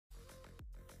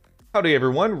Howdy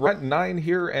everyone, Runt9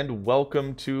 here, and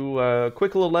welcome to a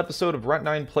quick little episode of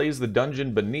Runt9 Plays the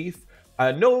Dungeon Beneath.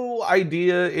 No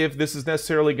idea if this is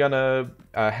necessarily gonna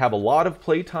have a lot of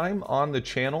playtime on the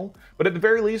channel, but at the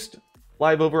very least,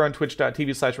 live over on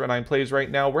twitch.tv/Runt9Plays right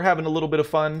now, we're having a little bit of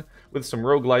fun with some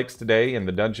roguelikes today, and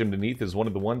the Dungeon Beneath is one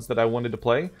of the ones that I wanted to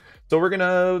play. So we're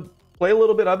gonna play a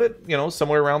little bit of it, you know,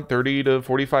 somewhere around 30 to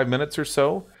 45 minutes or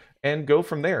so, and go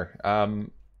from there.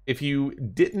 If you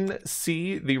didn't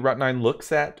see the Runt9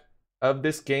 looks at of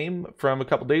this game from a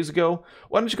couple days ago,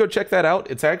 why don't you go check that out?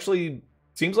 It's actually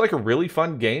seems like a really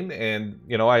fun game, and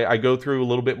you know, I go through a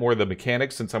little bit more of the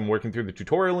mechanics since I'm working through the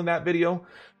tutorial in that video.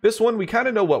 This one, we kind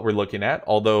of know what we're looking at,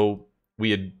 although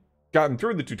we had gotten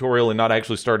through the tutorial and not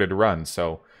actually started to run,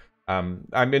 so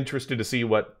I'm interested to see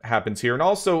what happens here. And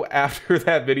also, after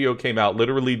that video came out,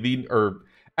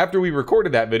 after we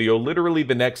recorded that video, literally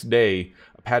the next day,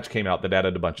 a patch came out that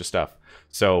added a bunch of stuff.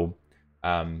 So,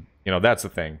 you know, that's the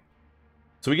thing.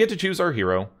 So we get to choose our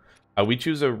hero. We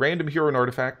choose a random hero and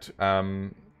artifact.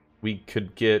 We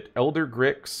could get Elder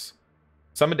Grix.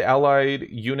 Summoned allied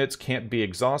units can't be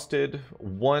exhausted.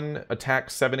 1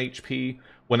 attack, 7 HP.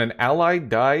 When an ally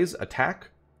dies, attack.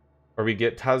 Or we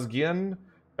get Tazgien.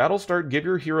 Battle start, give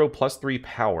your hero +3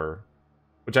 power.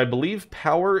 Which I believe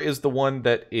power is the one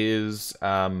that is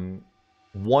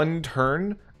 1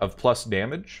 turn of plus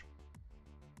damage.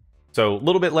 So a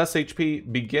little bit less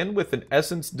HP. Begin with an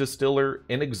Essence Distiller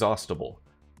Inexhaustible.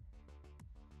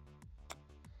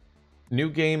 New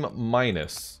Game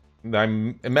Minus.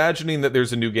 I'm imagining that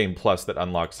there's a New Game Plus that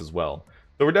unlocks as well.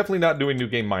 So we're definitely not doing New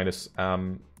Game Minus.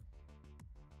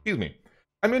 Excuse me.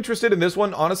 I'm interested in this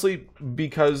one, honestly,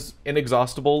 because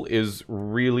Inexhaustible is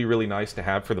really, really nice to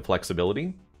have for the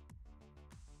flexibility.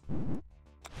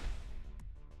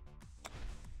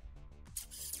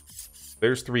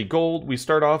 There's 3 gold. We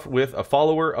start off with a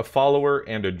follower,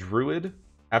 and a druid.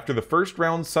 After the first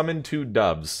round, summon 2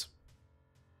 doves.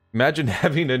 Imagine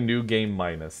having a New Game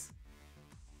Minus.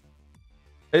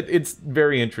 It's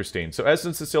very interesting. So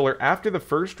Essence Distiller, after the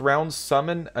first round,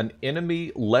 summon an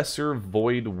enemy Lesser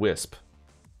Void Wisp.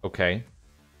 Okay,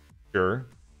 sure.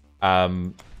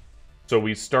 So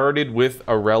we started with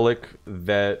a relic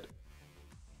that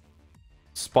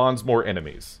spawns more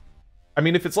enemies. I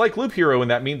mean, if it's like Loop Hero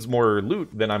and that means more loot,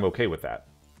 then I'm okay with that.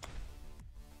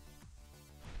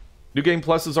 New Game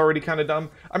Plus is already kind of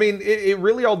dumb. I mean, it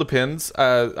really all depends.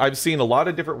 I've seen a lot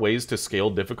of different ways to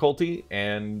scale difficulty,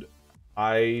 and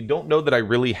I don't know that I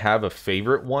really have a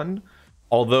favorite one.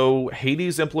 Although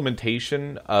Hades'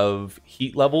 implementation of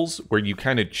heat levels, where you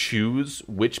kind of choose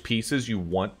which pieces you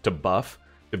want to buff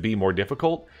to be more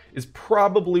difficult, is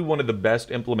probably one of the best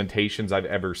implementations I've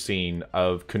ever seen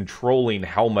of controlling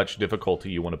how much difficulty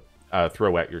you want to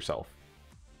throw at yourself.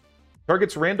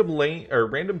 Targets random lane or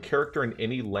random character in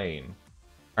any lane.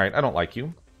 All right, I don't like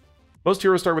you. Most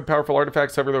heroes start with powerful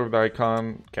artifacts. Hover over the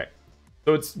icon. Okay,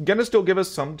 so it's gonna still give us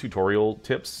some tutorial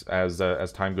tips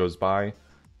as time goes by.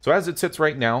 So as it sits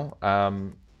right now,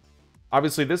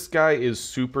 obviously this guy is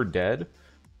super dead.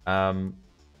 I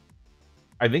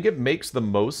think it makes the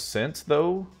most sense,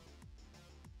 though.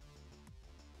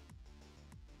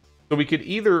 So we could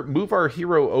either move our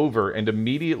hero over and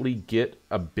immediately get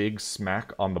a big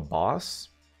smack on the boss,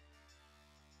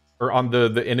 or on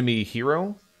the enemy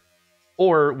hero,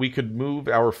 or we could move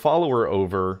our follower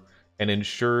over and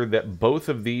ensure that both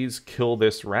of these kill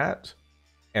this rat,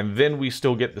 and then we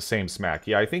still get the same smack.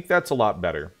 Yeah, I think that's a lot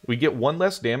better. We get 1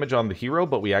 less damage on the hero,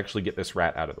 but we actually get this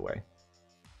rat out of the way.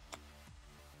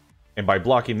 And by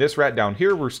blocking this rat down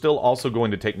here, we're still also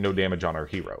going to take no damage on our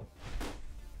hero.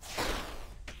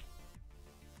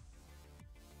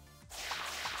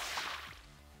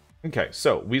 Okay,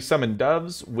 so we summon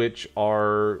doves, which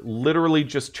are literally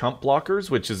just chump blockers,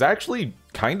 which is actually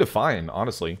kind of fine,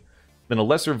 honestly. Then a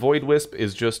Lesser Void Wisp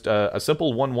is just a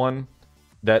simple 1/1.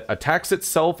 That attacks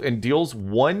itself and deals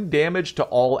 1 damage to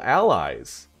all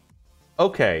allies.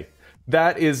 Okay,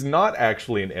 that is not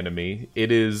actually an enemy.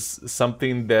 It is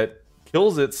something that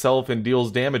kills itself and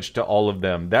deals damage to all of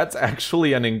them. That's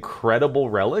actually an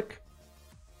incredible relic.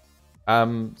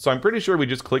 So I'm pretty sure we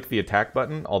just click the attack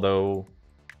button, although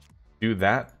do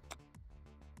that.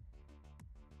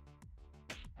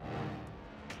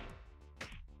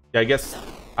 Yeah, I guess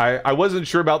I wasn't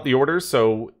sure about the order,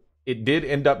 so it did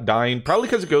end up dying, probably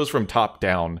because it goes from top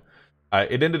down.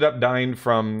 It ended up dying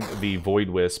from the Void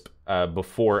Wisp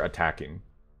before attacking.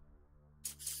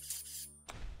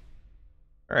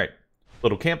 Alright,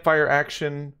 little campfire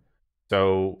action.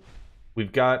 So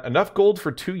we've got enough gold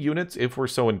for 2 units if we're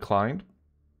so inclined.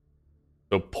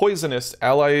 So poisonous,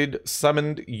 allied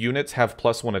summoned units have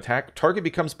 +1 attack. Target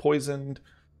becomes poisoned.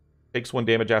 Takes 1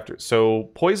 damage after. So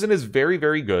poison is very,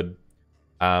 very good.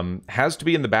 Has to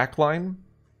be in the back line.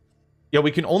 Yeah,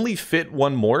 we can only fit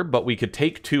 1 more, but we could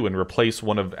take 2 and replace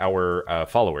one of our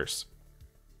followers.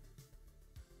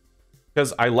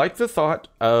 Because I like the thought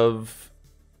of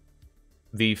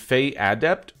the Fey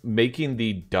Adept making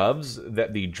the doves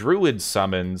that the Druid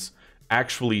summons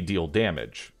actually deal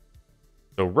damage.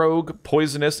 So Rogue,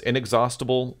 Poisonous,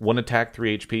 Inexhaustible, 1 attack,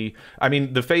 3 HP. I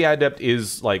mean, the Fey Adept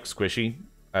is, like, squishy.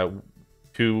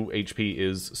 2 HP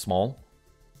is small.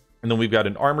 And then we've got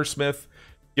an Armor Smith.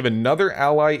 Give another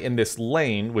ally in this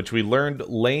lane, which we learned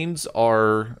lanes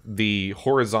are the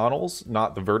horizontals,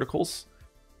 not the verticals.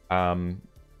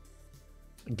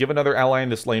 Give another ally in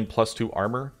this lane +2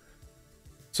 armor.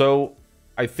 So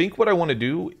I think what I want to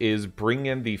do is bring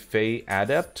in the Fey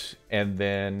Adept and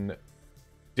then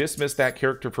dismiss that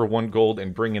character for 1 gold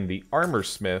and bring in the Armor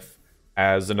Smith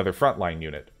as another frontline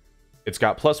unit. It's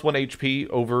got +1 HP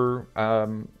over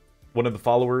one of the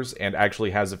followers and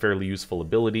actually has a fairly useful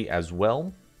ability as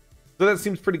well. So that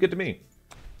seems pretty good to me.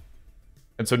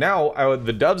 And so now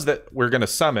the doves that we're going to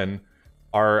summon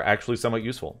are actually somewhat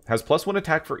useful. Has +1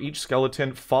 attack for each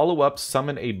skeleton. Follow up,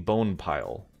 summon a bone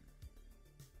pile.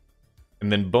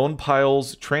 And then bone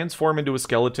piles transform into a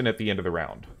skeleton at the end of the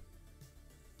round.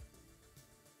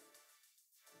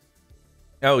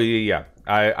 Oh, yeah.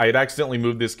 I had accidentally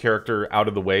moved this character out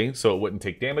of the way so it wouldn't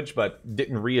take damage, but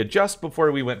didn't readjust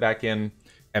before we went back in,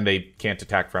 and they can't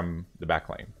attack from the back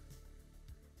lane.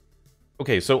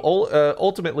 Okay, so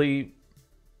ultimately,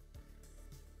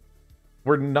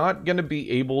 we're not going to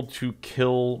be able to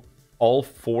kill all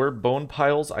 4 bone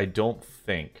piles, I don't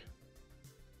think.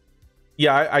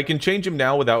 Yeah, I can change him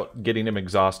now without getting him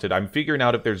exhausted. I'm figuring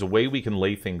out if there's a way we can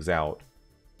lay things out.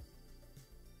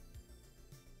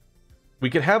 We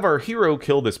could have our hero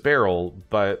kill this barrel,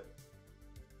 but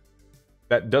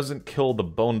that doesn't kill the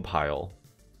bone pile.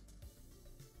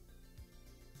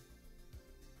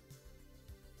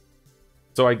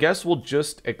 So I guess we'll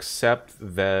just accept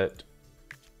that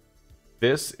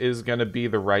this is going to be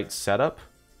the right setup.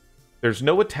 There's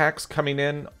no attacks coming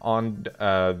in on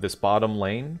this bottom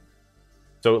lane.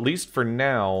 So at least for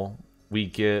now, we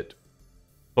get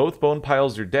both bone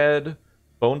piles are dead.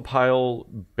 Bone pile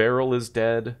barrel is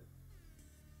dead.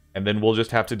 And then we'll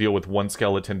just have to deal with 1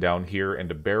 skeleton down here and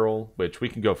a barrel, which we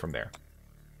can go from there.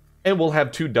 And we'll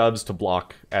have 2 doves to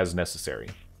block as necessary.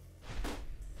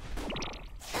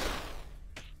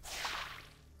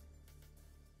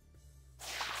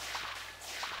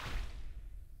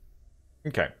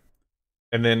 Okay.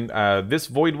 And then this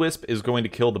Void Wisp is going to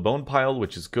kill the bone pile,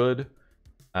 which is good.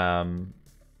 We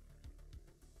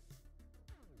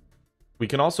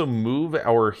can also move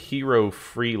our hero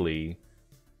freely,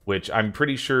 which I'm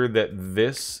pretty sure that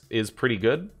this is pretty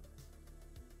good.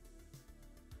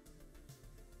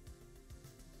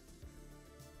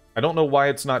 I don't know why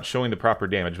it's not showing the proper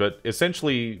damage, but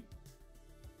essentially,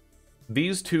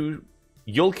 these 2,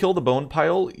 you'll kill the bone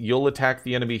pile, you'll attack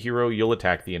the enemy hero, you'll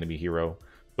attack the enemy hero.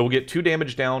 So we'll get 2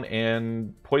 damage down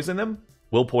and poison them?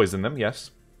 We'll poison them,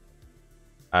 yes.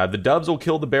 The doves will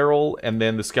kill the barrel, and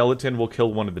then the skeleton will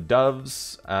kill one of the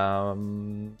doves.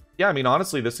 Yeah, I mean,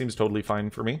 honestly, this seems totally fine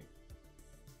for me.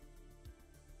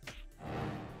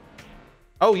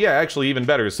 Oh, yeah, actually, even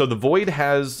better. So the Void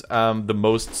has the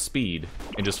most speed,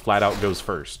 and just flat out goes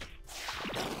first.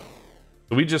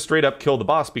 So we just straight up kill the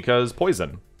boss because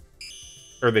poison.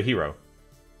 Or the hero.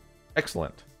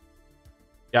 Excellent.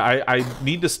 Yeah, I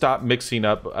need to stop mixing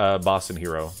up boss and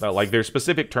hero. Like, there's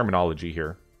specific terminology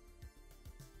here.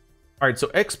 Alright, so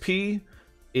XP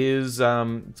is,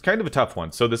 it's kind of a tough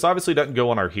one. So this obviously doesn't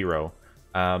go on our hero.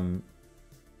 I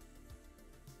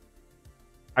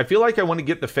feel like I want to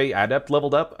get the Fey Adept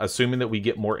leveled up, assuming that we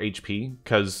get more HP,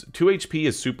 because 2 HP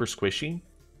is super squishy.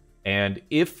 And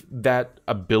if that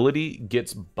ability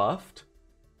gets buffed,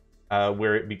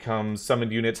 where it becomes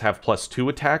summoned units have +2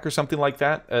 attack or something like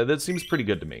that, that seems pretty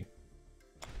good to me.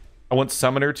 I want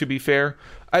Summoner, to be fair.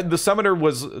 The Summoner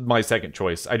was my second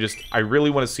choice. I really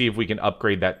want to see if we can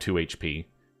upgrade that 2 HP.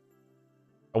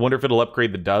 I wonder if it'll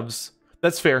upgrade the doves.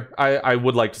 That's fair. I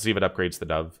would like to see if it upgrades the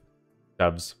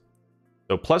doves.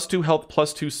 So +2 health,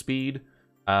 +2 speed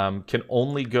can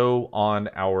only go on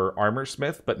our Armor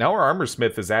Smith, but now our Armor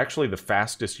Smith is actually the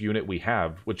fastest unit we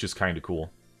have, which is kind of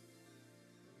cool.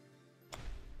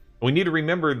 We need to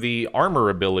remember the armor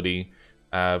ability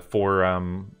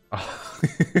for...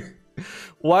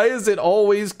 Why is it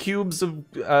always cubes of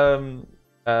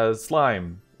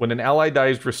slime? When an ally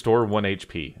dies, restore 1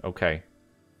 HP. Okay.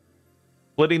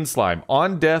 Splitting slime.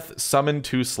 On death, summon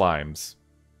 2 slimes.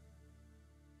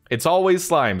 It's always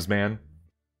slimes, man.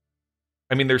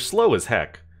 I mean, they're slow as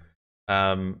heck.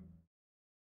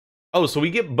 Oh, so we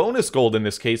get bonus gold in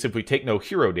this case if we take no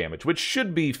hero damage, which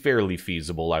should be fairly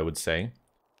feasible, I would say.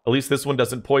 At least this one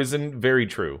doesn't poison. Very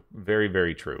true. Very,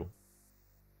 very true.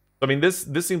 I mean, this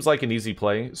seems like an easy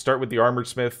play. Start with the Armor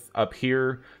Smith up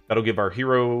here. That'll give our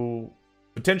hero...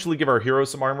 potentially give our hero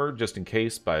some armor, just in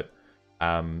case, but...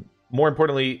 more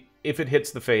importantly, if it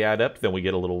hits the Fey Adept, then we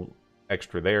get a little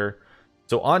extra there.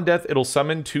 So on death, it'll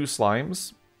summon 2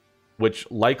 slimes, which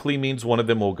likely means one of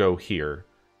them will go here.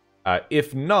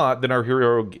 If not, then our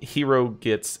hero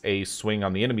gets a swing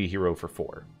on the enemy hero for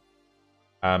 4.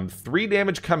 3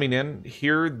 damage coming in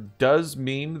here does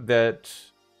mean that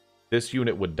this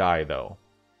unit would die, though.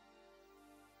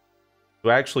 So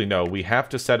actually, no, we have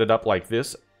to set it up like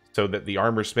this so that the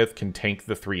Armor Smith can tank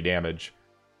the 3 damage.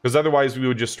 Because otherwise, we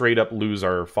would just straight up lose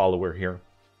our follower here.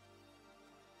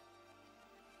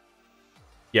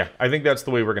 Yeah, I think that's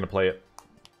the way we're going to play it.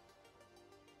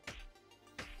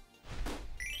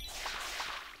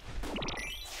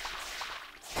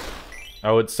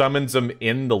 Oh, it summons them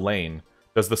in the lane.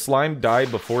 Does the slime die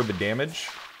before the damage?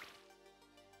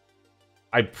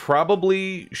 I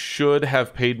probably should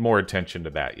have paid more attention to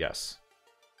that, yes.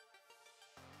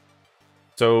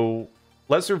 So,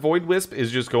 Lesser Void Wisp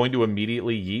is just going to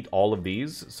immediately yeet all of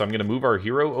these. So I'm going to move our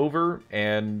hero over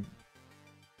and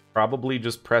probably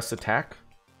just press attack.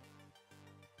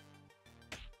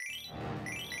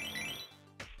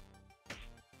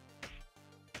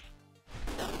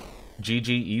 GG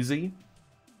easy.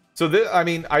 So, I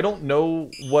mean, I don't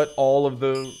know what all of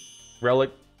the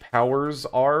relic powers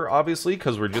are, obviously,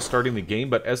 because we're just starting the game,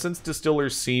 but Essence Distiller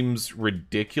seems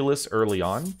ridiculous early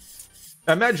on.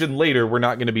 I imagine later we're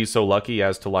not going to be so lucky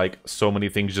as to, like, so many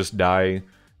things just die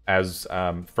as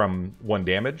from 1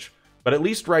 damage. But at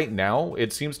least right now,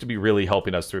 it seems to be really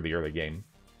helping us through the early game.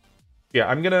 Yeah,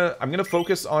 I'm gonna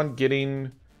focus on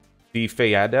getting the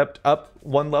Fey Adept up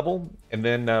 1 level, and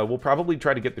then we'll probably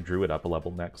try to get the Druid up a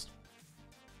level next.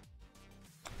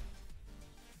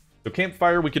 So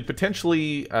Campfire, we could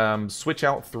potentially switch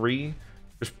out 3.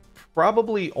 There's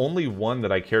probably only 1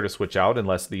 that I care to switch out,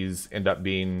 unless these end up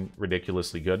being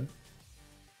ridiculously good.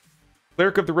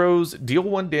 Cleric of the Rose, deal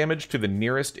 1 damage to the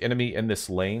nearest enemy in this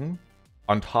lane,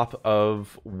 on top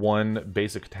of 1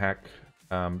 basic attack.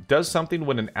 Does something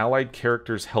when an allied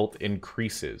character's health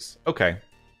increases. Okay.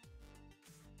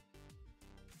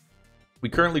 We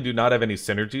currently do not have any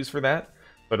synergies for that.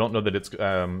 I don't know that it's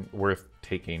worth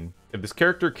taking. If this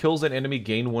character kills an enemy,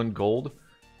 gain 1 gold.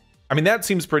 I mean, that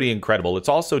seems pretty incredible. It's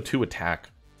also 2 attack.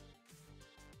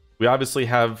 We obviously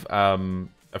have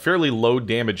a fairly low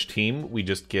damage team. We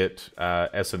just get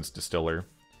Essence Distiller.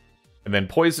 And then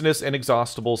Poisonous,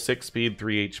 Inexhaustible, 6 speed,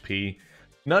 3 HP.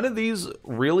 None of these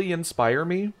really inspire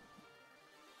me.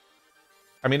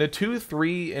 I mean, a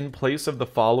 2-3 in place of the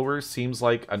follower seems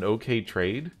like an okay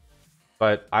trade.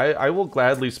 But I will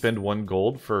gladly spend 1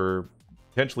 gold for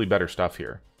potentially better stuff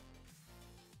here.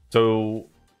 So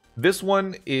this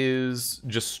one is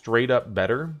just straight up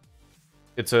better.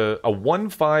 It's a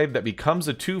 1-5 that becomes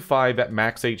a 2-5 at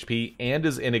max HP and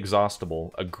is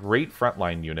inexhaustible. A great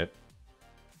frontline unit.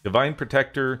 Divine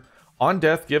Protector. On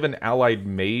death, give an allied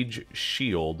mage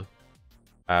shield,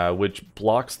 which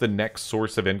blocks the next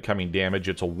source of incoming damage.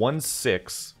 It's a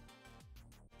 1-6.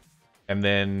 And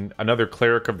then another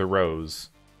Cleric of the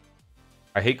Rose.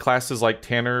 I hate classes like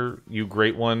Tanner, you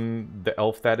great one, the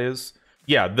elf that is.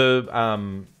 Yeah,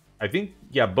 I think,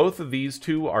 yeah, both of these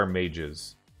 2 are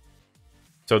mages.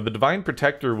 So the Divine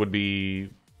Protector would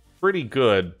be pretty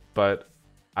good, but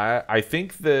I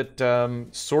think that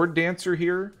Sword Dancer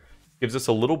here gives us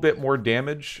a little bit more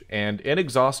damage, and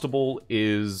Inexhaustible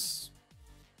is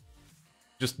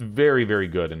just very, very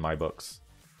good in my books.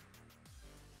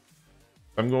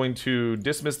 I'm going to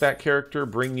dismiss that character,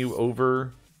 bring you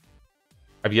over.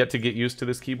 I've yet to get used to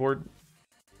this keyboard.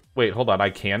 Wait, hold on. I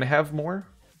can have more?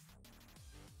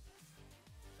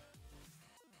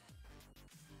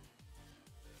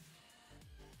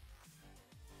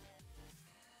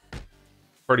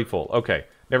 Pretty full. Okay,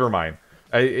 never mind.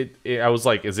 I was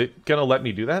like, is it going to let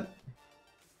me do that?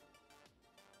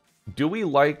 Do we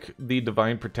like the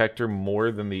Divine Protector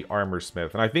more than the Armor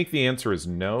Smith? And I think the answer is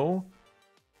no.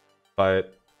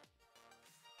 But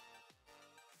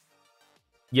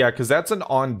yeah, because that's an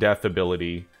on-death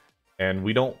ability, and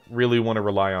we don't really want to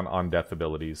rely on on-death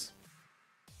abilities.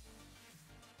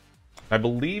 I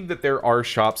believe that there are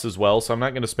shops as well, so I'm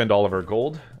not going to spend all of our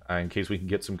gold, in case we can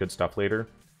get some good stuff later.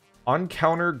 On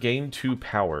counter, gain 2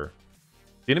 power.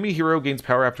 The enemy hero gains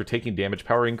power after taking damage.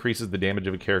 Power increases the damage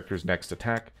of a character's next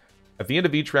attack. At the end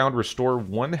of each round, restore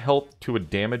 1 health to a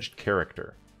damaged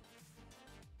character.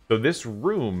 So this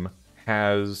room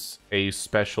has a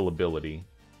special ability.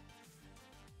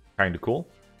 Kind of cool.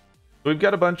 So we've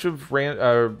got a bunch of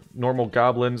normal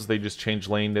goblins. They just change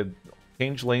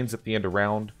lanes at the end of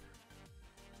round.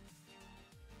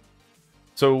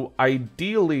 So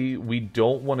ideally, we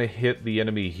don't want to hit the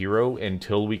enemy hero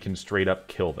until we can straight up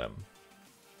kill them.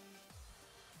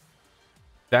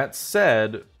 That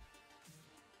said,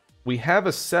 we have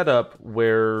a setup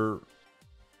where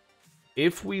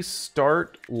if we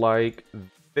start like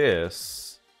this,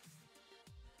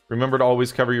 remember to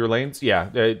always cover your lanes? Yeah,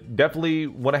 definitely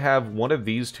want to have one of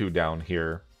these two down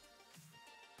here.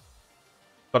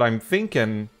 But I'm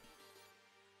thinking,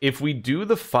 if we do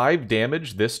the 5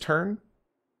 damage this turn,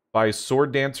 by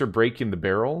Sword Dancer breaking the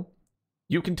barrel,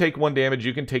 you can take 1 damage,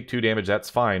 you can take 2 damage, that's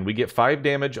fine. We get 5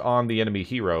 damage on the enemy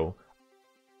hero.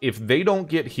 If they don't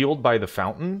get healed by the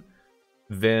fountain,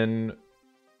 then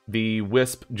the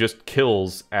Wisp just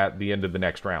kills at the end of the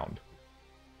next round.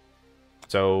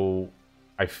 So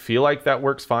I feel like that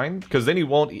works fine, because then he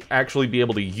won't actually be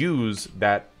able to use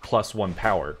that +1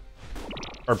 power.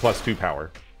 Or +2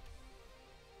 power.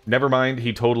 Never mind,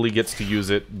 he totally gets to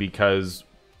use it because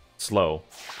slow.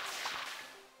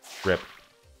 Rip.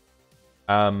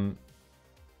 And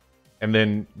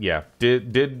then, yeah,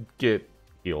 did get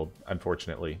healed,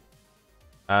 unfortunately.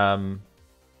 And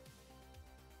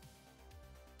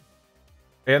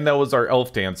that was our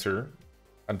Elf Dancer,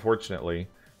 unfortunately.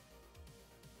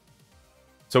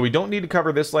 So we don't need to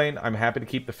cover this lane. I'm happy to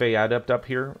keep the Fey Adept up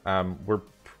here. We're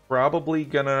probably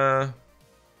gonna...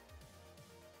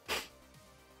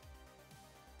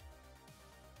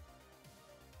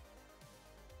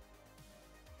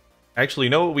 Actually, you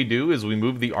know what we do is we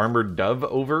move the Armored Dove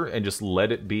over and just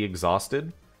let it be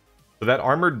exhausted. So that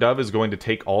Armored Dove is going to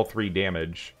take all 3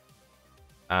 damage.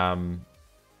 And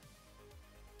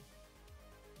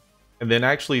then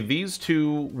actually these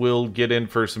two will get in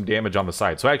for some damage on the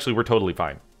side. So actually we're totally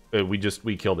fine.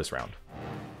 We kill this round.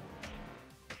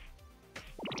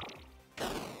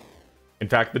 In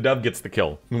fact, the Dove gets the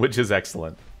kill, which is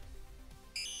excellent.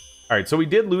 Alright, so we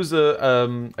did lose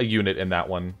a unit in that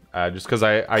one, just because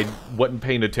I wasn't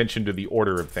paying attention to the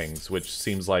order of things, which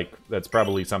seems like that's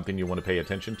probably something you want to pay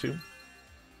attention to.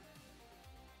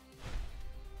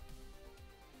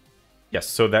 Yes,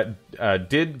 so that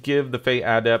did give the Fey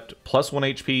Adept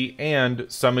 +1 HP, and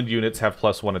summoned units have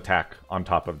 +1 attack on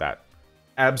top of that.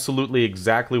 Absolutely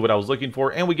exactly what I was looking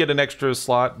for, and we get an extra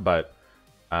slot, but...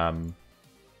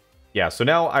 yeah, so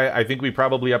now I think we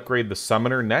probably upgrade the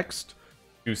Summoner next,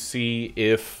 to see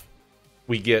if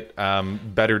we get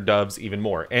better doves even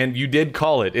more. And you did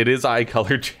call it. It is eye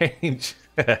color change.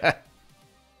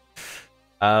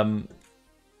 So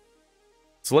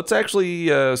let's actually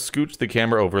scooch the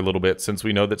camera over a little bit, since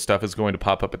we know that stuff is going to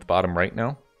pop up at the bottom right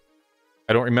now.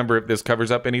 I don't remember if this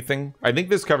covers up anything. I think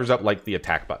this covers up like the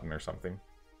attack button or something.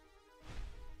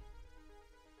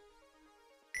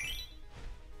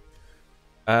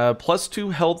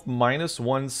 +2 health,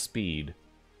 -1 speed.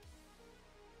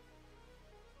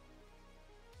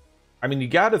 I mean, you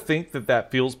gotta think that that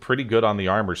feels pretty good on the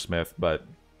Armor Smith, but...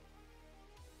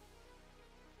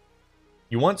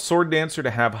 You want Sword Dancer to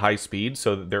have high speed,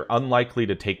 so that they're unlikely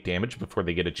to take damage before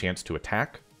they get a chance to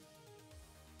attack.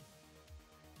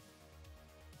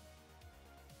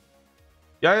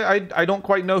 Yeah, I don't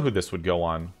quite know who this would go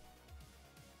on.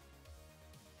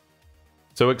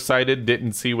 So excited,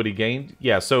 didn't see what he gained.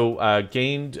 Yeah, so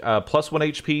gained +1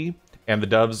 HP, and the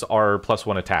doves are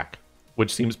 +1 attack,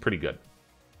 which seems pretty good.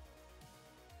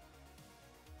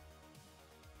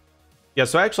 Yeah,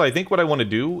 so actually, I think what I want to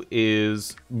do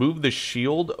is move the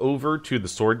shield over to the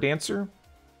Sword Dancer,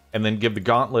 and then give the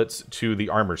gauntlets to the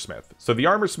Armor Smith. So the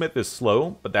Armor Smith is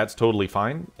slow, but that's totally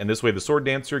fine. And this way, the Sword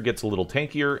Dancer gets a little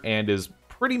tankier and is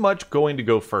pretty much going to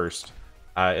go first,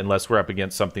 unless we're up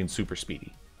against something super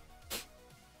speedy.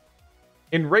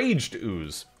 Enraged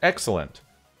Ooze. Excellent.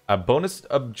 A bonus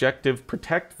objective,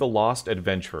 protect the lost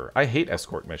adventurer. I hate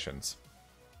escort missions.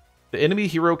 The enemy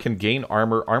hero can gain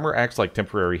armor. Armor acts like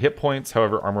temporary hit points.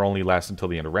 However, armor only lasts until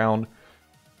the end of round.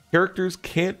 Characters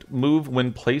can't move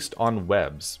when placed on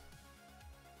webs.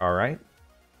 Alright.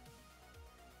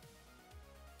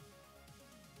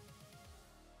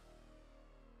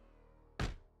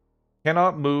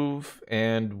 Cannot move,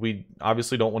 and we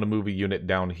obviously don't want to move a unit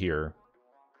down here.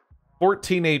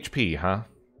 14 HP, huh?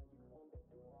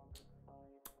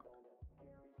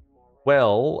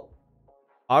 Well...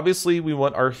 Obviously, we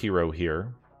want our hero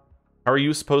here. How are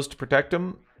you supposed to protect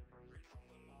him?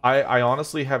 I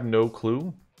honestly have no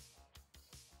clue.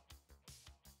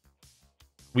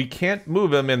 We can't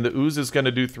move him, and the ooze is going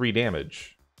to do 3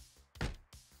 damage.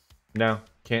 No,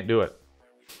 can't do it.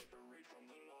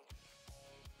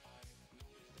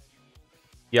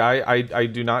 Yeah, I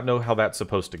do not know how that's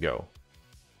supposed to go.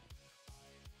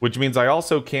 Which means I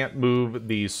also can't move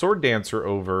the Sword Dancer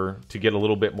over to get a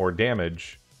little bit more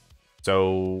damage.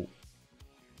 So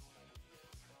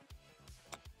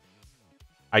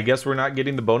I guess we're not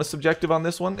getting the bonus objective on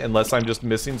this one, unless I'm just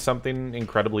missing something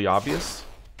incredibly obvious.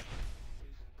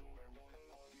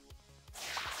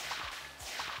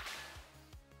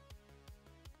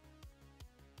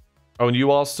 Oh, and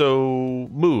you also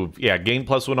move. Yeah, gain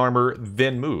 +1 armor,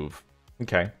 then move.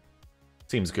 Okay.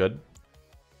 Seems good.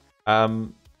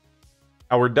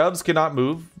 Our doves cannot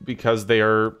move because they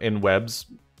are in webs.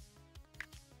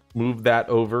 Move that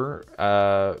over.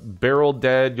 Barrel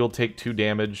dead, you'll take 2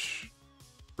 damage.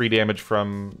 3 damage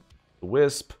from the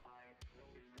wisp.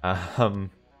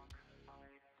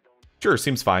 Sure,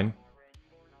 seems fine.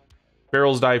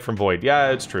 Barrels die from void.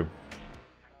 Yeah, it's true.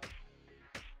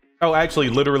 Oh, actually,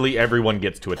 literally everyone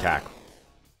gets to attack.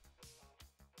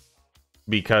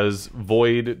 Because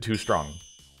void too strong.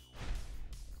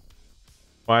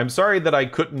 Well, I'm sorry that I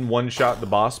couldn't one-shot the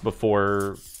boss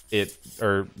before it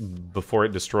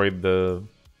destroyed the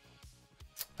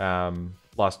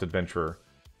Lost Adventurer.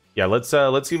 Yeah, let's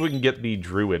see if we can get the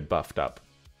Druid buffed up.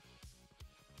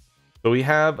 So we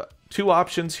have 2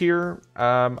 options here.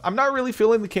 I'm not really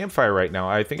feeling the campfire right now.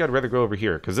 I think I'd rather go over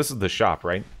here, because this is the shop,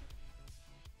 right?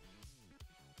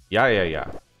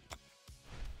 Yeah.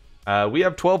 We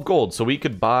have 12 gold, so we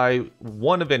could buy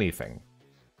 1 of anything.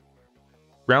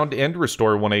 Round end,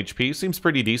 restore 1 HP. Seems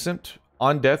pretty decent.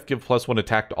 On death, give +1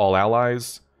 attack to all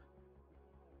allies.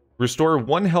 Restore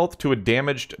 1 health to a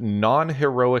damaged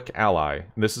non-heroic ally.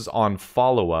 And this is on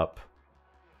follow-up.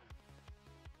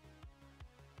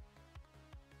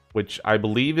 Which I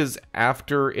believe is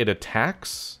after it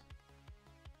attacks.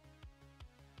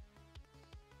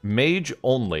 Mage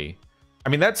only. I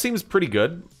mean, that seems pretty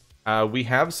good. We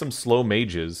have some slow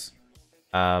mages.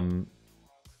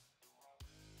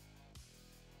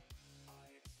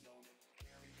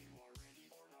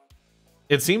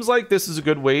 It seems like this is a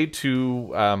good way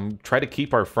to try to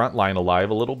keep our front line alive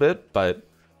a little bit, but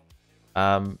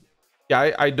yeah,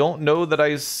 I don't know that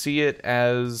I see it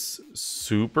as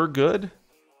super good.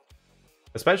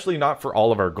 Especially not for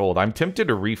all of our gold. I'm tempted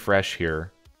to refresh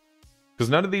here, because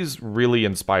none of these really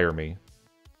inspire me.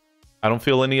 I don't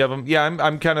feel any of them. Yeah,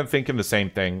 I'm kind of thinking the same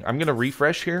thing. I'm going to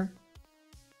refresh here.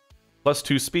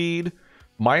 +2 speed,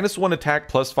 -1 attack,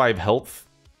 +5 health.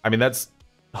 I mean, that's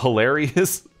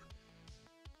hilarious.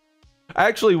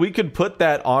 Actually, we could put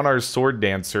that on our Sword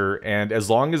Dancer, and as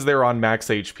long as they're on max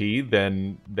HP,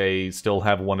 then they still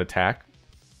have 1 attack.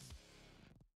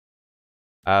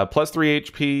 +3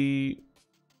 HP.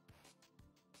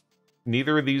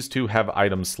 Neither of these 2 have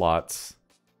item slots.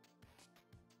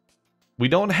 We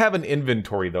don't have an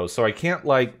inventory, though, so I can't,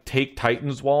 like, take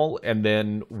Titan's Wall, and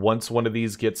then once one of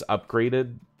these gets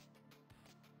upgraded...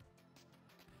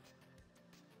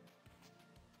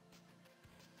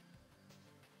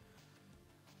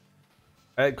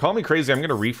 call me crazy, I'm going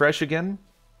to refresh again.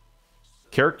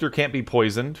 Character can't be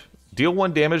poisoned. Deal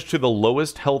 1 damage to the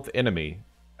lowest health enemy.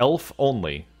 Elf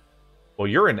only. Well,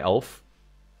 you're an elf.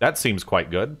 That seems quite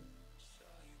good.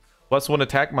 +1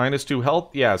 attack, -2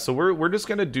 health. Yeah, so we're just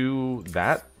going to do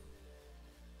that.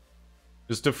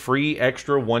 Just to free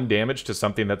extra 1 damage to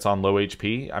something that's on low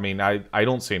HP. I mean, I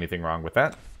don't see anything wrong with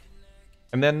that.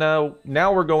 And then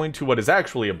now we're going to what is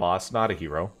actually a boss, not a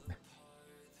hero.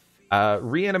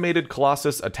 Reanimated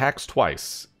Colossus attacks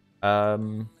twice. I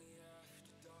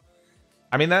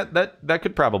mean, that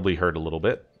could probably hurt a little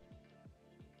bit.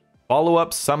 Follow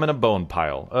up, summon a bone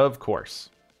pile. Of course.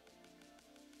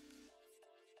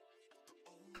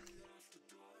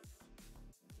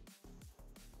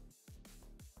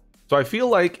 So I feel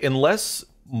like unless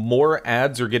more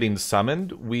ads are getting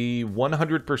summoned, we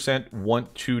 100%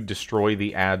 want to destroy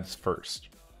the ads first.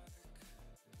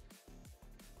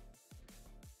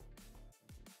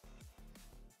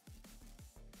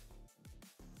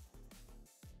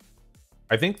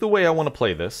 I think the way I want to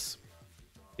play this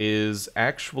is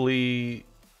actually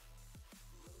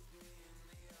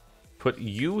put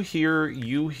you here,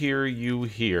 you here, you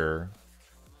here.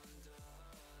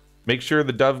 Make sure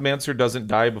the Dovemancer doesn't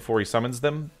die before he summons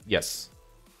them. Yes.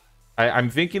 I'm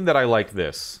thinking that I like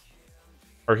this.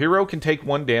 Our hero can take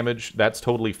 1 damage. That's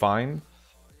totally fine.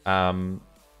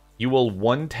 You will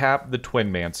 1-tap the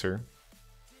Twinmancer.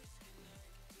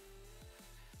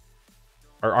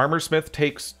 Our Armorsmith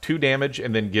takes 2 damage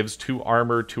and then gives 2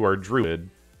 armor to our Druid.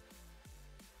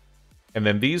 And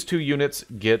then these 2 units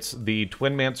gets the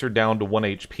Twinmancer down to 1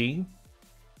 HP.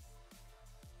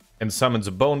 And summons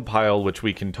a bone pile, which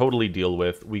we can totally deal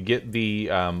with. We get the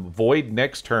Void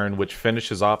next turn, which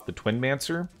finishes off the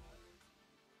Twinmancer.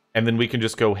 And then we can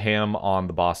just go ham on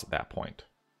the boss at that point.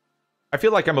 I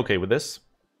feel like I'm okay with this.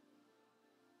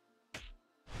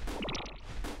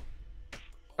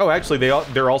 Oh, actually,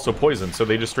 they're also poisoned, so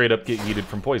they just straight up get yeeted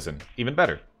from poison. Even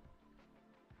better.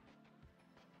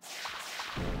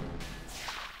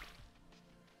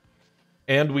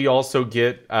 And we also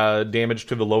get damage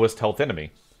to the lowest health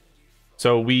enemy.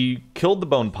 So we killed the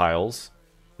bone piles.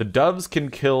 The doves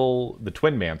can kill the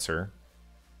Twin Mancer.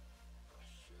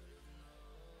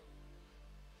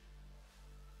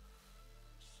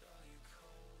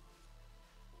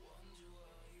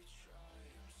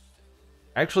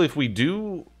 Actually, if we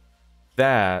do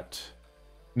that...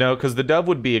 No, because the dove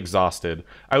would be exhausted.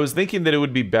 I was thinking that it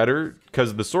would be better,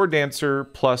 because the Sword Dancer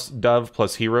plus dove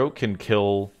plus hero can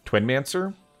kill Twin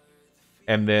Mancer.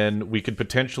 And then we could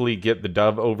potentially get the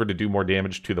dove over to do more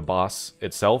damage to the boss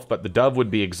itself, but the dove would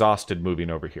be exhausted moving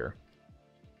over here.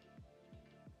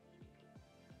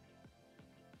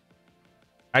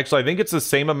 Actually, I think it's the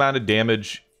same amount of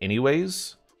damage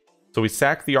anyways. So we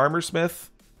sack the Armor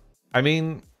Smith. I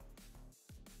mean...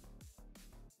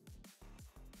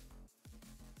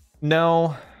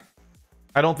 No,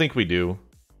 I don't think we do.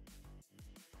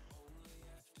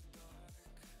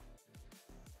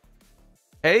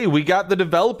 Hey, we got the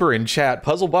developer in chat.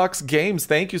 Puzzlebox Games,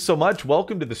 thank you so much.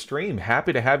 Welcome to the stream.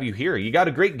 Happy to have you here. You got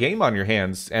a great game on your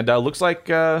hands. And looks like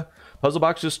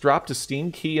Puzzlebox just dropped a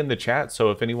Steam key in the chat. So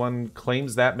if anyone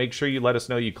claims that, make sure you let us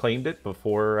know you claimed it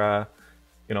before,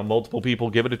 you know, multiple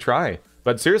people give it a try.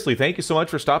 But seriously, thank you so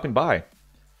much for stopping by.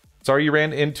 Sorry you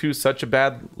ran into such a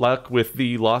bad luck with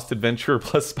the Lost Adventure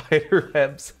plus Spider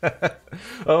Webs.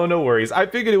 Oh, no worries. I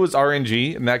figured it was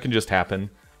RNG, and that can just happen.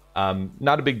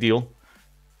 Not a big deal.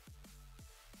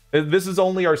 This is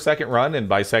only our second run, and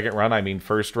by second run, I mean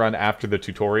first run after the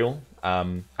tutorial.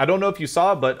 I don't know if you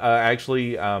saw, but I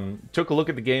actually took a look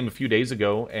at the game a few days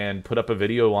ago and put up a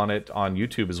video on it on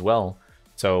YouTube as well.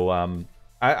 So I'm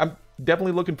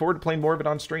definitely looking forward to playing more of it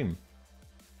on stream.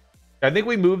 I think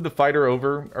we moved the fighter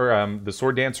over, or the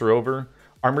Sword Dancer over.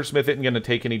 Armor Smith isn't going to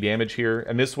take any damage here.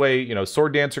 And this way, you know,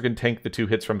 Sword Dancer can tank the 2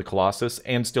 hits from the Colossus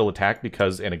and still attack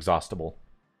because inexhaustible.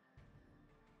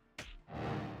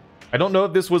 I don't know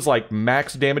if this was like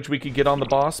max damage we could get on the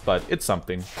boss, but it's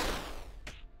something.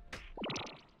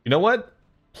 You know what?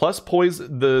 Plus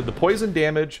poison, the poison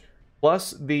damage,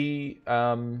 plus the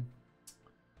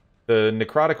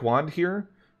necrotic wand here.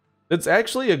 It's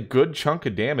actually a good chunk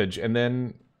of damage, and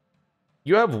then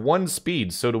you have 1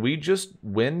 speed, so do we just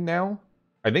win now?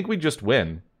 I think we just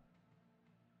win.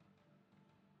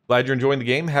 Glad you're enjoying the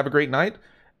game. Have a great night.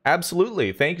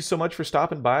 Absolutely. Thank you so much for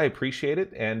stopping by. I appreciate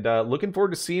it. And looking forward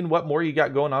to seeing what more you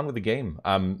got going on with the game.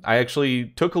 I actually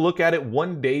took a look at it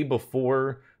 1 day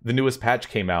before the newest patch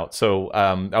came out. So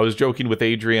I was joking with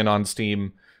Adrian on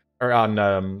Steam, or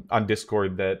on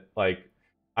Discord, that like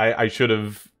I should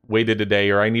have waited a day,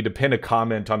 or I need to pin a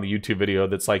comment on the YouTube video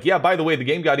that's like, yeah, by the way, the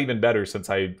game got even better since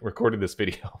I recorded this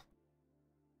video.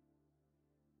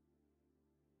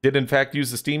 Did in fact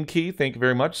use the Steam key. Thank you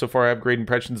very much. So far I have great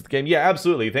impressions of the game. Yeah,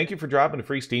 absolutely. Thank you for dropping a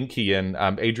free Steam key in.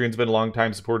 Adrian's been a long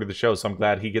time supporter of the show, so I'm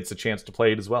glad he gets a chance to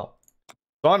play it as well.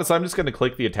 So honestly, I'm just going to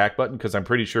click the attack button because I'm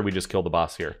pretty sure we just killed the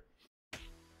boss here.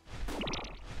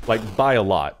 Like, by a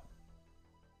lot.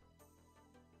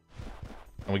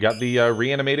 And we got the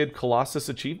reanimated Colossus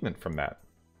achievement from that.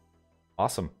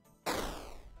 Awesome.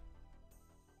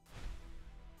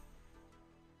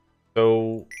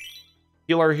 So,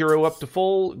 heal our hero up to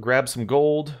full, grab some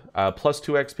gold, plus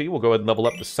 2 XP. We'll go ahead and level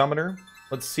up the Summoner.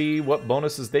 Let's see what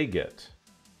bonuses they get.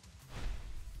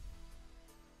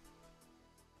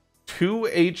 2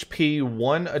 HP,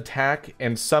 1 attack,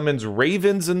 and summons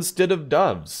ravens instead of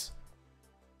doves.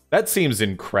 That seems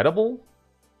incredible.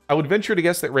 I would venture to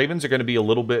guess that ravens are going to be a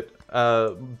little bit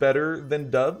better than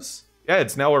doves. Yeah,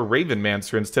 it's now a Raven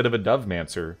Mancer instead of a Dove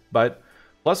Mancer. But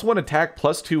plus 1 attack,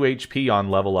 plus 2 HP on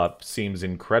level up seems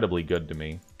incredibly good to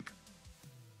me.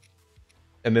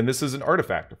 And then this is an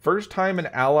artifact. First time an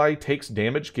ally takes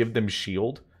damage, give them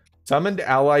shield. Summoned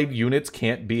allied units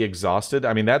can't be exhausted.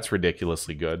 I mean, that's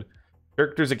ridiculously good.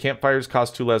 Characters at campfires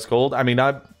cost 2 less gold. I mean,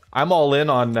 I'm all in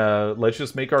on let's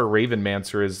just make our Raven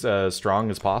Mancer as strong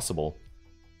as possible.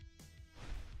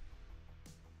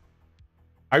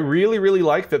 I really, really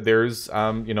like that there's,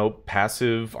 you know,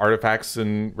 passive artifacts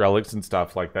and relics and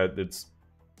stuff like that. It's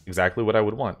exactly what I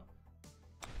would want.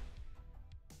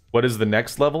 What is the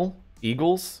next level?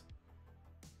 Eagles?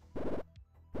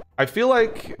 I feel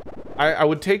like I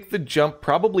would take the jump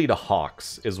probably to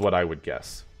Hawks, is what I would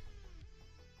guess.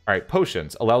 Alright,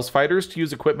 potions. Allows fighters to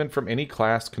use equipment from any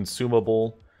class,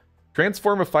 consumable.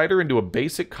 Transform a fighter into a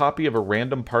basic copy of a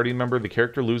random party member. The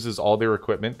character loses all their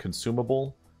equipment,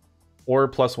 consumable. or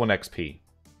 +1 XP.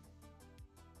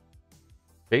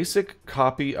 Basic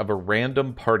copy of a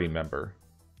random party member.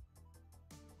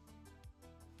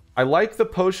 I like the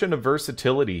potion of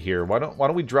versatility here. Why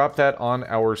don't we drop that on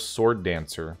our sword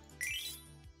dancer?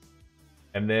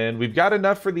 And then we've got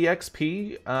enough for the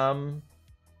XP. I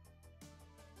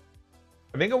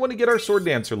think I want to get our sword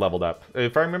dancer leveled up.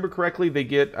 If I remember correctly, they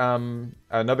get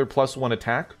another +1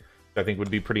 attack. I think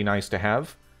would be pretty nice to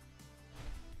have.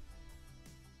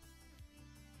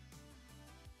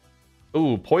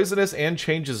 Ooh, poisonous and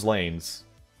changes lanes.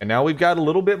 And now we've got a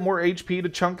little bit more HP to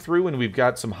chunk through, and we've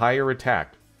got some higher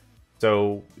attack.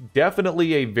 So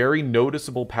definitely a very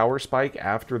noticeable power spike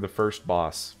after the first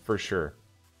boss, for sure.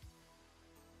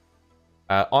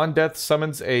 On Death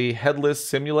summons a headless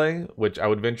simile, which I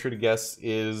would venture to guess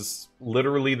is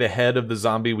literally the head of the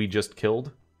zombie we just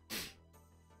killed.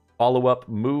 Follow up,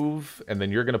 move, and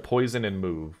then you're going to poison and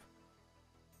move.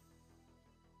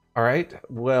 Alright,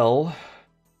 well...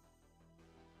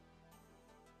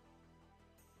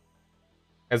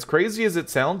 As crazy as it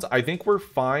sounds, I think we're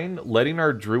fine letting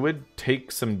our druid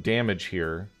take some damage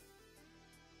here.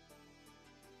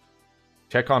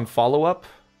 Check on follow-up.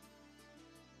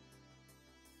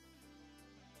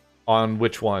 On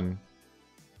which one?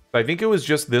 I think it was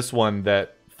just this one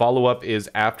that follow-up is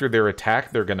after their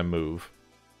attack, they're going to move.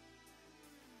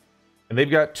 And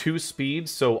they've got 2 speed,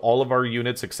 so all of our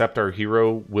units except our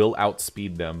hero will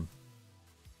outspeed them.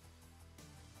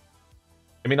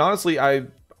 I mean, honestly,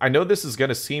 I know this is going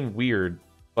to seem weird,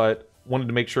 but wanted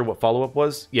to make sure what follow-up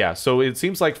was. Yeah, so it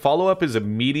seems like follow-up is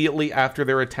immediately after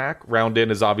their attack. Round in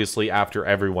is obviously after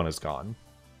everyone is gone.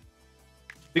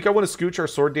 I think I want to scooch our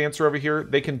sword dancer over here.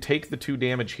 They can take the 2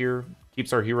 damage here.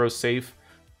 Keeps our heroes safe.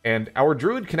 And our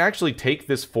druid can actually take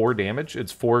this 4 damage.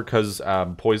 It's 4 because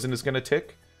poison is going to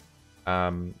tick.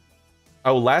 Oh,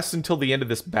 lasts until the end of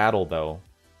this battle, though.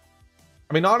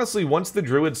 I mean, honestly, once the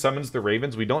druid summons the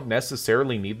ravens, we don't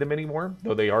necessarily need them anymore,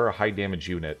 though they are a high damage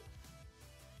unit.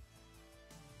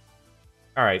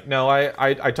 Alright, no,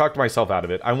 I talked myself out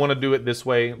of it. I want to do it this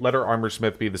way. Let our armor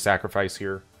smith be the sacrifice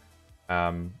here.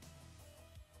 And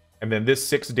then this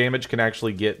 6 damage can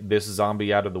actually get this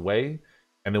zombie out of the way.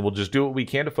 And then we'll just do what we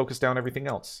can to focus down everything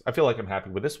else. I feel like I'm happy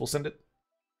with this. We'll send it.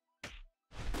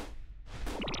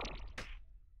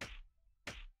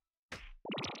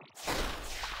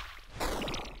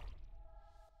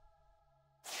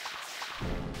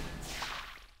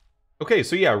 Okay,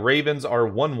 so yeah, ravens are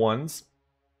 1/1s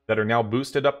that are now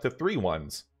boosted up to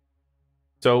 3/1s.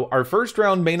 So our first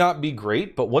round may not be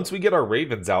great, but once we get our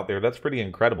ravens out there, that's pretty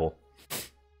incredible.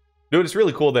 Dude, it's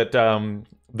really cool that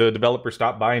the developer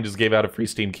stopped by and just gave out a free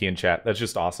Steam key in chat. That's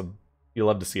just awesome. You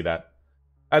love to see that.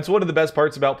 That's one of the best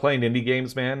parts about playing indie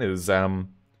games, man, is you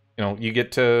know, you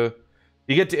get to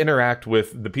interact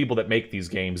with the people that make these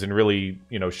games and really,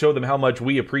 you know, show them how much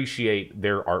we appreciate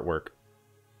their artwork.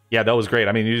 Yeah, that was great.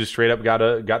 I mean, you just straight up got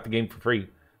the game for free.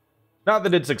 Not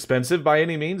that it's expensive by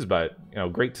any means, but, you know,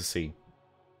 great to see.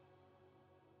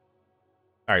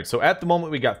 All right, so at the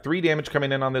moment, we got 3 damage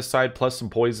coming in on this side, plus some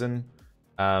poison.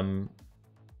 And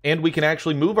we can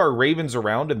actually move our ravens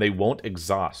around, and they won't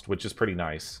exhaust, which is pretty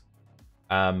nice.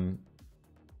 I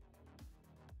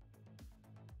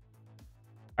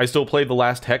still play The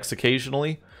Last Hex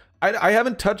occasionally. I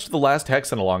haven't touched The Last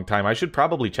Hex in a long time. I should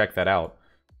probably check that out.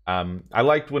 I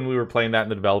liked when we were playing that,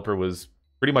 and the developer was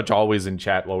pretty much always in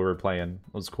chat while we were playing.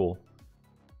 It was cool.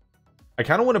 I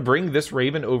kind of want to bring this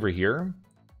raven over here,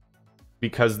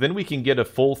 because then we can get a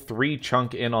full 3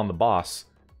 chunk in on the boss.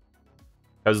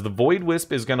 Because the Void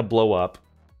Wisp is going to blow up.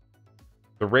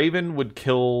 The Raven would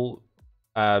kill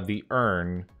the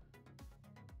Urn.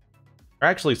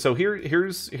 Actually, so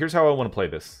here's how I want to play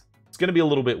this. It's going to be a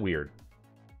little bit weird.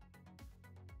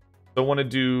 So I want to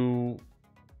do...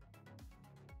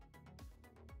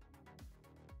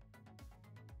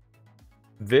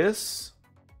 This.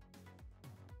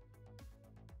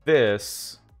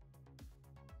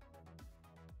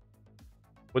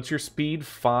 What's your speed?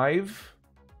 5?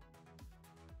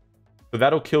 So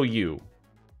that'll kill you.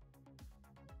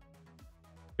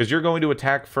 Because you're going to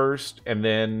attack first, and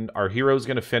then our hero's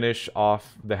going to finish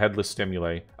off the headless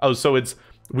stimuli. Oh, so it's...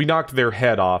 We knocked their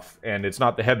head off, and it's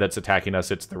not the head that's attacking us,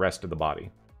 it's the rest of the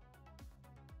body.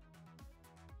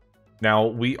 Now,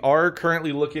 we are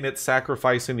currently looking at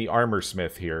sacrificing the armor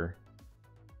smith here.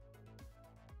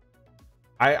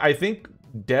 I think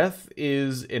death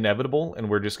is inevitable, and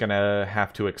we're just going to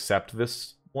have to accept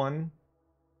this one.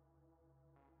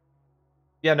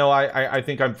 Yeah, no, I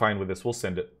think I'm fine with this. We'll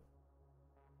send it.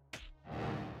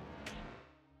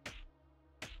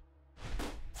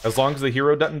 As long as the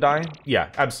hero doesn't die? Yeah,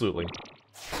 absolutely.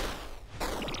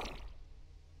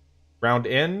 Round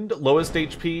end, lowest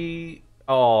HP.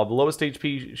 Oh, the lowest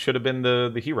HP should have been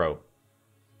the hero.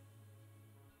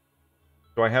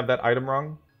 Do I have that item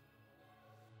wrong?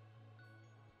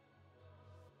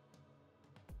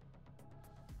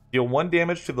 Deal 1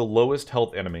 damage to the lowest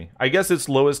health enemy. I guess it's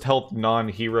lowest health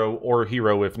non-hero or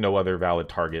hero if no other valid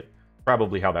target.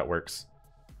 Probably how that works.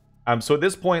 So at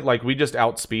this point, like, we just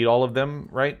outspeed all of them,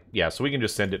 right? Yeah, so we can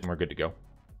just send it and we're good to go.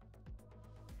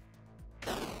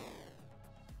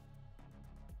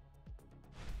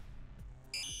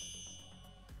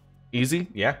 Easy?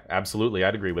 Yeah, absolutely.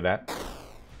 I'd agree with that.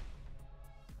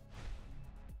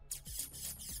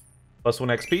 +1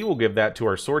 XP, we'll give that to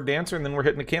our Sword Dancer, and then we're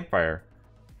hitting the campfire.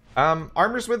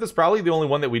 Armorsmith is probably the only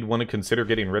one that we'd want to consider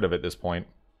getting rid of at this point.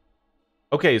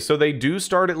 Okay, so they do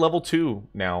start at level 2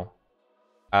 now.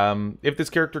 If this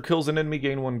character kills an enemy,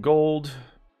 gain 1 gold,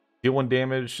 deal 1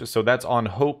 damage, so that's on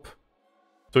Hope.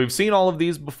 So we've seen all of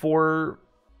these before.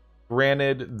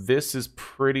 Granted, this is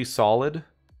pretty solid.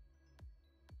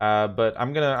 But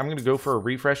I'm gonna go for a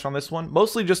refresh on this one,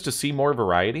 mostly just to see more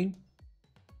variety.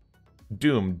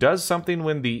 Doom does something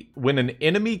when an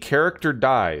enemy character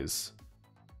dies.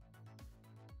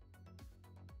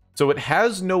 So it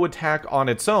has no attack on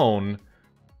its own,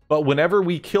 but whenever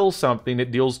we kill something,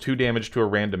 it deals 2 damage to a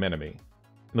random enemy.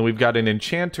 And then we've got an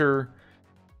enchanter.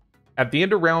 At the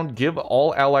end of round, give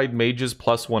all allied mages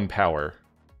 +1 power.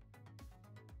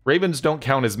 Ravens don't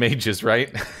count as mages,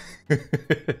 right?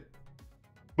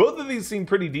 Both of these seem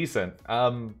pretty decent.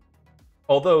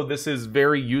 Although this is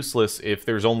very useless if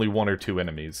there's only 1 or 2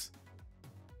 enemies.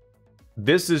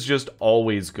 This is just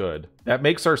always good. That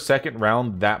makes our second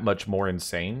round that much more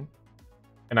insane.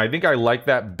 And I think I like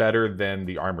that better than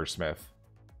the Armorsmith.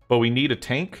 But we need a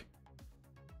tank.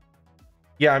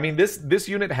 Yeah, I mean, this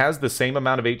unit has the same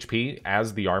amount of HP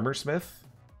as the Armorsmith.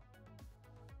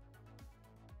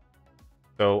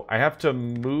 So I have to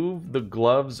move the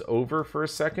gloves over for a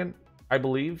second, I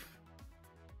believe.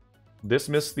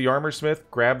 Dismiss the Armorsmith,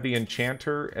 grab the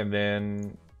Enchanter, and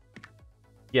then...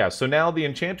 Yeah, so now the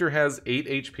Enchanter has 8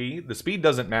 HP. The speed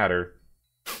doesn't matter.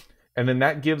 And then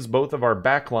that gives both of our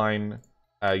backline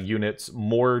units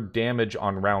more damage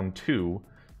on round 2,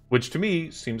 which to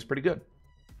me seems pretty good.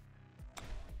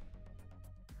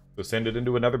 So send it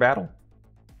into another battle.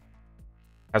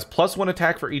 Has +1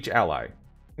 attack for each ally.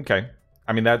 Okay.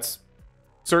 I mean, that's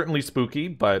certainly spooky,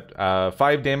 but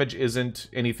 5 damage isn't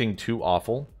anything too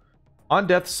awful. On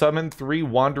death, summon 3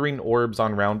 wandering orbs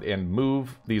on round end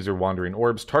move. These are wandering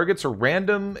orbs. Targets a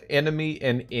random enemy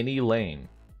in any lane.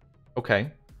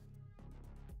 Okay.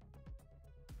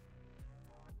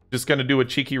 Just gonna do a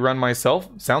cheeky run myself.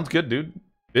 Sounds good, dude.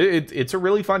 It's a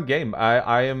really fun game.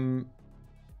 I am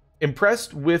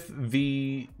impressed with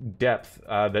the depth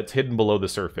that's hidden below the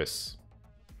surface.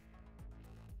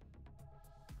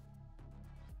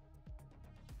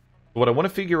 What I want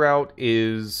to figure out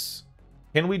is,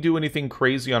 can we do anything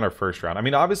crazy on our first round? I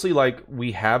mean, obviously, like,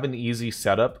 we have an easy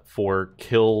setup for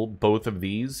kill both of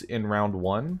these in round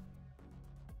 1.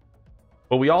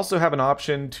 But we also have an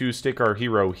option to stick our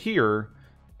hero here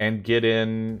and get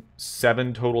in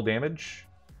 7 total damage.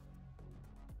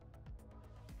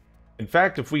 In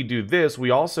fact, if we do this,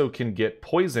 we also can get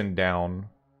poison down.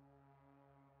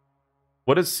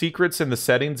 What does secrets in the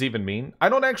settings even mean? I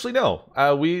don't actually know.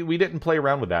 We didn't play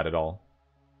around with that at all.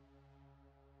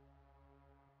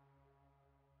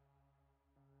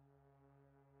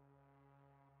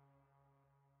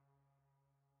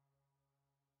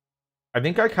 I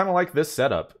think I kind of like this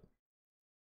setup.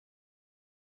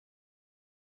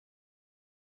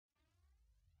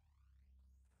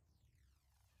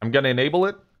 I'm gonna enable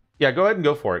it. Yeah, go ahead and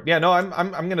go for it. Yeah, no,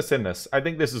 I'm gonna send this. I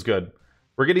think this is good.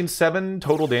 We're getting 7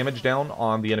 total damage down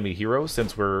on the enemy hero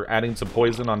since we're adding some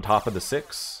poison on top of the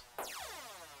 6.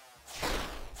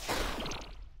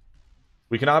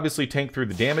 We can obviously tank through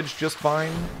the damage just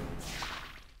fine.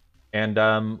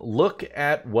 And look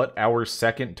at what our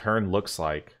second turn looks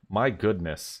like. My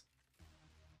goodness.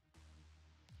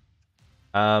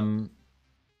 You're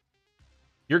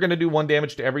going to do 1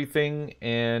 damage to everything,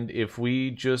 and if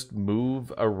we just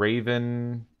move a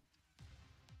Raven...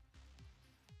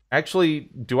 Actually,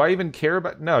 do I even care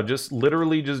about... No, just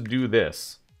literally just do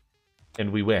this,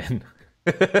 and we win.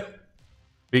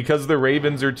 Because the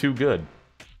Ravens are too good.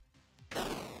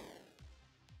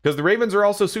 Because the Ravens are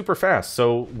also super fast,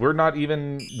 so we're not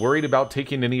even worried about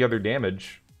taking any other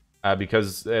damage.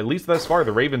 Because, at least thus far,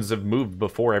 the Ravens have moved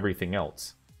before everything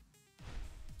else.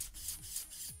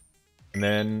 And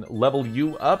then level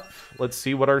you up. Let's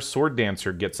see what our Sword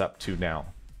Dancer gets up to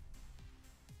now.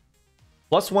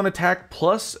 +1 attack,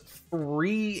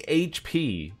 +3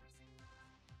 HP.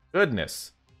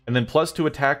 Goodness. And and then +2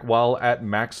 attack while at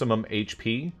maximum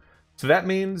HP. So that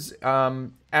means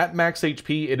at max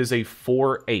HP, it is a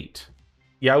 4/8.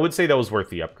 Yeah, I would say that was worth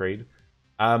the upgrade.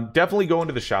 Definitely go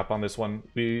into the shop on this one.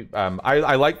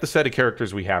 I like the set of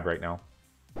characters we have right now.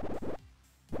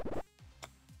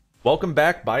 Welcome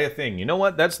back, buy a thing. You know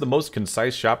what? That's the most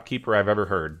concise shopkeeper I've ever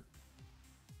heard.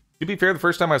 To be fair, the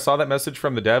first time I saw that message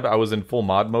from the dev, I was in full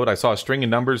mod mode. I saw a string of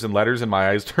numbers and letters and my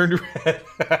eyes turned red.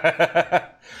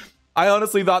 I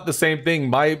honestly thought the same thing.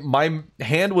 My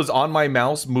hand was on my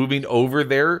mouse moving over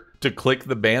there to click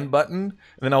the ban button.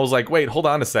 And then I was like, wait, hold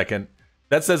on a second.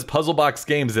 That says Puzzle Box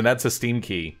Games and that's a Steam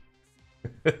key.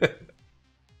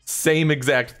 Same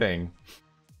exact thing.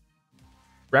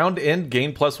 Round end,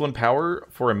 gain +1 power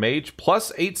for a mage,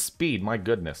 +8 speed. My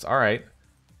goodness. All right.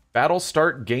 Battle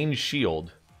start, gain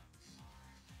shield.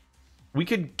 We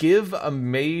could give a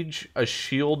mage a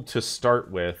shield to start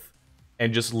with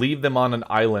and just leave them on an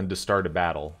island to start a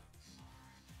battle.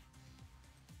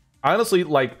 Honestly,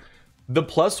 like, the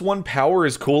 +1 power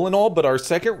is cool and all, but our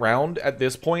second round at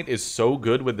this point is so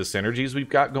good with the synergies we've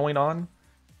got going on.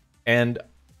 And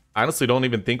I honestly don't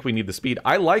even think we need the speed.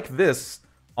 I like this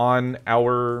on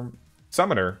our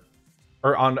summoner,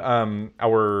 or on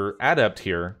our adept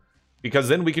here, because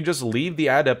then we can just leave the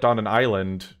adept on an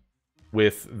island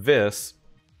with this,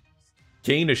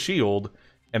 gain a shield,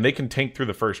 and they can tank through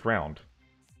the first round.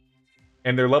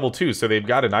 And they're level 2, so they've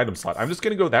got an item slot. I'm just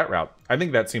going to go that route. I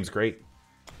think that seems great.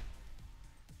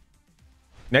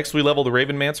 Next, we level the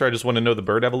Raven Mancer. I just want to know the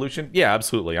bird evolution. Yeah,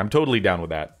 absolutely. I'm totally down with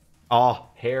that. Ah,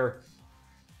 hair.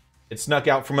 It snuck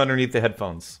out from underneath the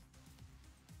headphones.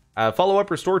 Follow up,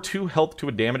 restore 2 health to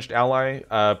a damaged ally.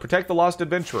 Protect the Lost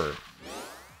Adventurer.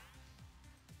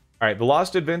 Alright, the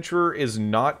Lost Adventurer is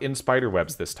not in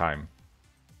spiderwebs this time.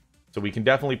 So we can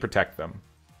definitely protect them.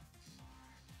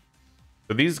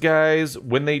 So these guys,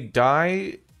 when they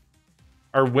die,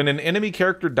 or when an enemy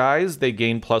character dies, they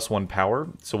gain +1 power.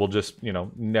 So we'll just, you know,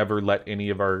 never let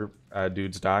any of our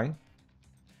dudes die.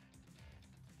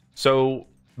 So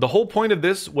the whole point of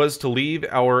this was to leave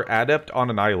our adept on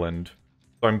an island.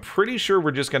 So I'm pretty sure we're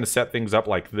just going to set things up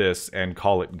like this and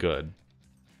call it good.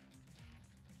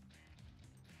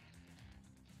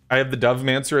 I have the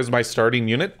Dovemancer as my starting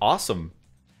unit. Awesome.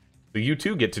 So you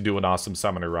too get to do an awesome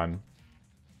summoner run.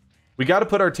 We got to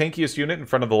put our tankiest unit in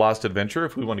front of the Lost Adventure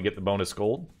if we want to get the bonus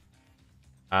gold.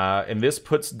 And this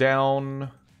puts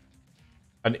down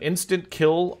an instant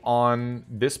kill on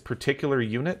this particular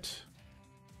unit.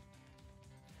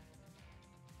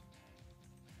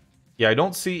 Yeah, I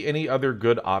don't see any other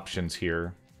good options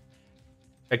here.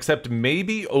 Except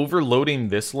maybe overloading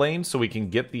this lane so we can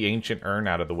get the Ancient Urn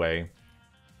out of the way.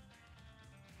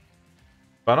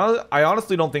 But I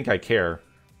honestly don't think I care.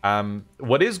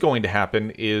 What is going to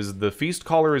happen is the Feast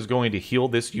Caller is going to heal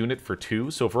this unit for 2.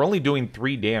 So if we're only doing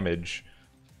 3 damage,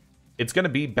 it's going to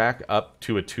be back up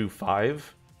to a 2/5.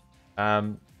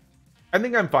 I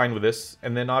think I'm fine with this.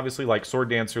 And then obviously, like, Sword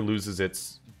Dancer loses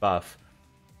its buff.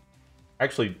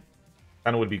 Actually,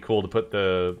 kind of would be cool to put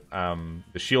the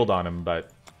shield on him,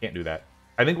 but can't do that.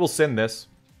 I think we'll send this.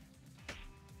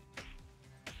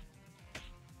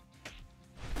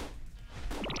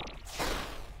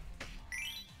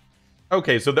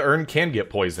 Okay, so the urn can get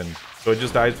poisoned, so it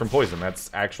just dies from poison. That's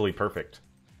actually perfect.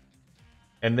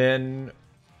 And then...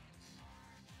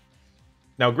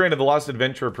 Now, granted, the Lost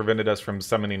Adventurer prevented us from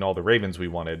summoning all the ravens we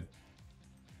wanted.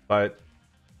 But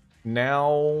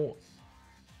now...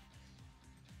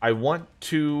 I want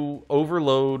to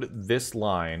overload this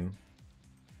line.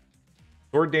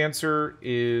 Sword Dancer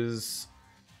is...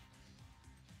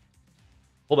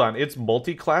 Hold on, it's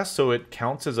multi-class, so it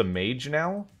counts as a mage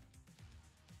now?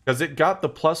 Because it got the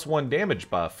 +1 damage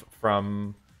buff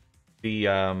from the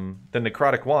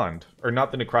Necrotic Wand. Or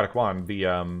not the Necrotic Wand, the...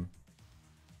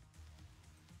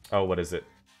 Oh, what is it?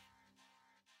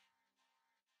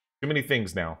 Too many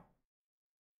things now.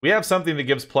 We have something that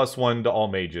gives +1 to all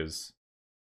mages.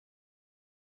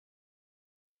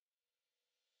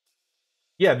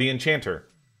 Yeah, the Enchanter.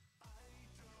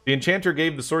 The Enchanter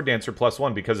gave the Sword Dancer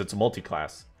 +1 because it's a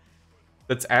multi-class.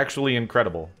 That's actually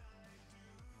incredible.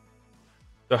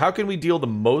 So how can we deal the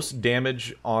most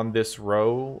damage on this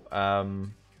row?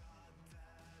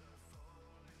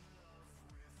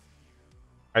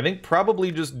 I think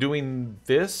probably just doing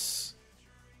this.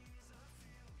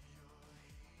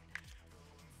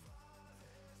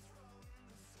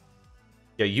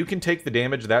 Yeah, you can take the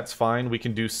damage. That's fine. We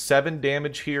can do 7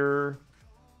 damage here.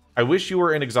 I wish you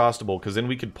were inexhaustible, because then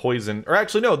we could poison... Or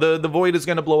actually, no, the Void is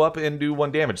going to blow up and do 1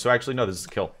 damage. So actually, no, this is a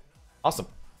kill. Awesome.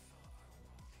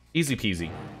 Easy peasy.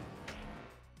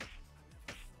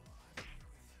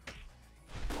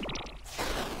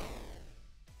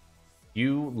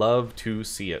 You love to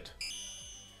see it.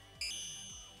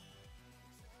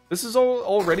 This has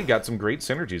already got some great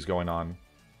synergies going on.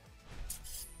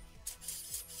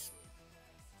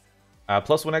 +1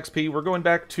 XP, we're going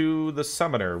back to the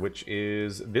Summoner, which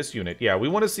is this unit. Yeah, we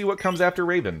want to see what comes after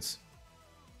Ravens.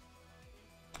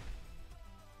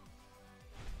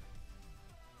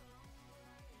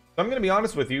 I'm going to be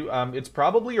honest with you, it's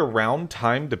probably around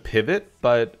time to pivot,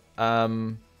 but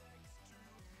I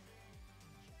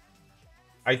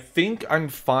think I'm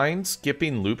fine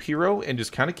skipping Loop Hero and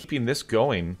just kind of keeping this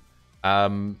going.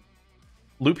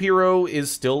 Loop Hero is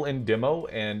still in demo,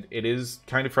 and it is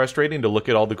kind of frustrating to look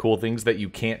at all the cool things that you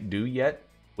can't do yet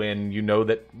when you know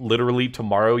that literally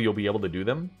tomorrow you'll be able to do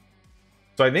them.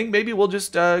 So I think maybe we'll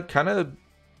just kind of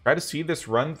try to see this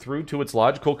run through to its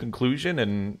logical conclusion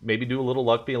and maybe do a little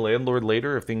Luck Be a Landlord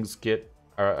later if things get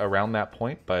around that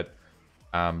point. But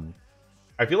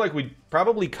I feel like we'd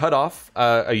probably cut off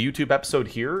a YouTube episode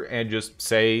here and just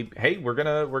say, hey, we're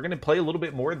gonna play a little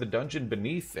bit more of the Dungeon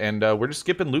Beneath, and we're just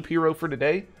skipping Loop Hero for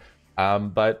today.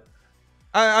 But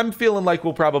I'm feeling like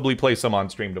we'll probably play some on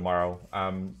stream tomorrow.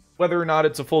 Whether or not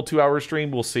it's a full 2-hour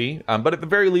stream, we'll see. But at the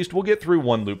very least, we'll get through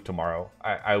one loop tomorrow.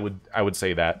 I would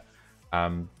say that.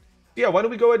 Yeah, why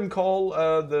don't we go ahead and call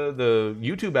the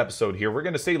YouTube episode here? We're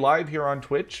gonna stay live here on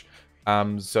Twitch.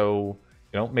 So,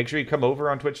 you know, make sure you come over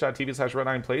on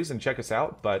twitch.tv/Runt9plays and check us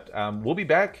out. But we'll be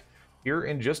back here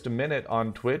in just a minute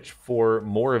on Twitch for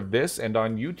more of this, and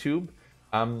on YouTube,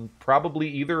 probably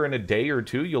either in a day or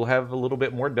two, you'll have a little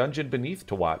bit more Dungeon Beneath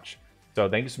to watch. So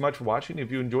thank you so much for watching.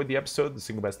 If you enjoyed the episode, the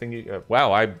single best thing you...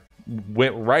 wow, I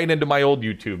went right into my old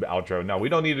YouTube outro. No, we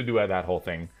don't need to do that whole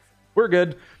thing. We're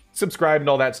good. Subscribe and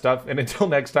all that stuff. And until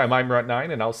next time, I'm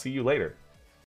Runt9, and I'll see you later.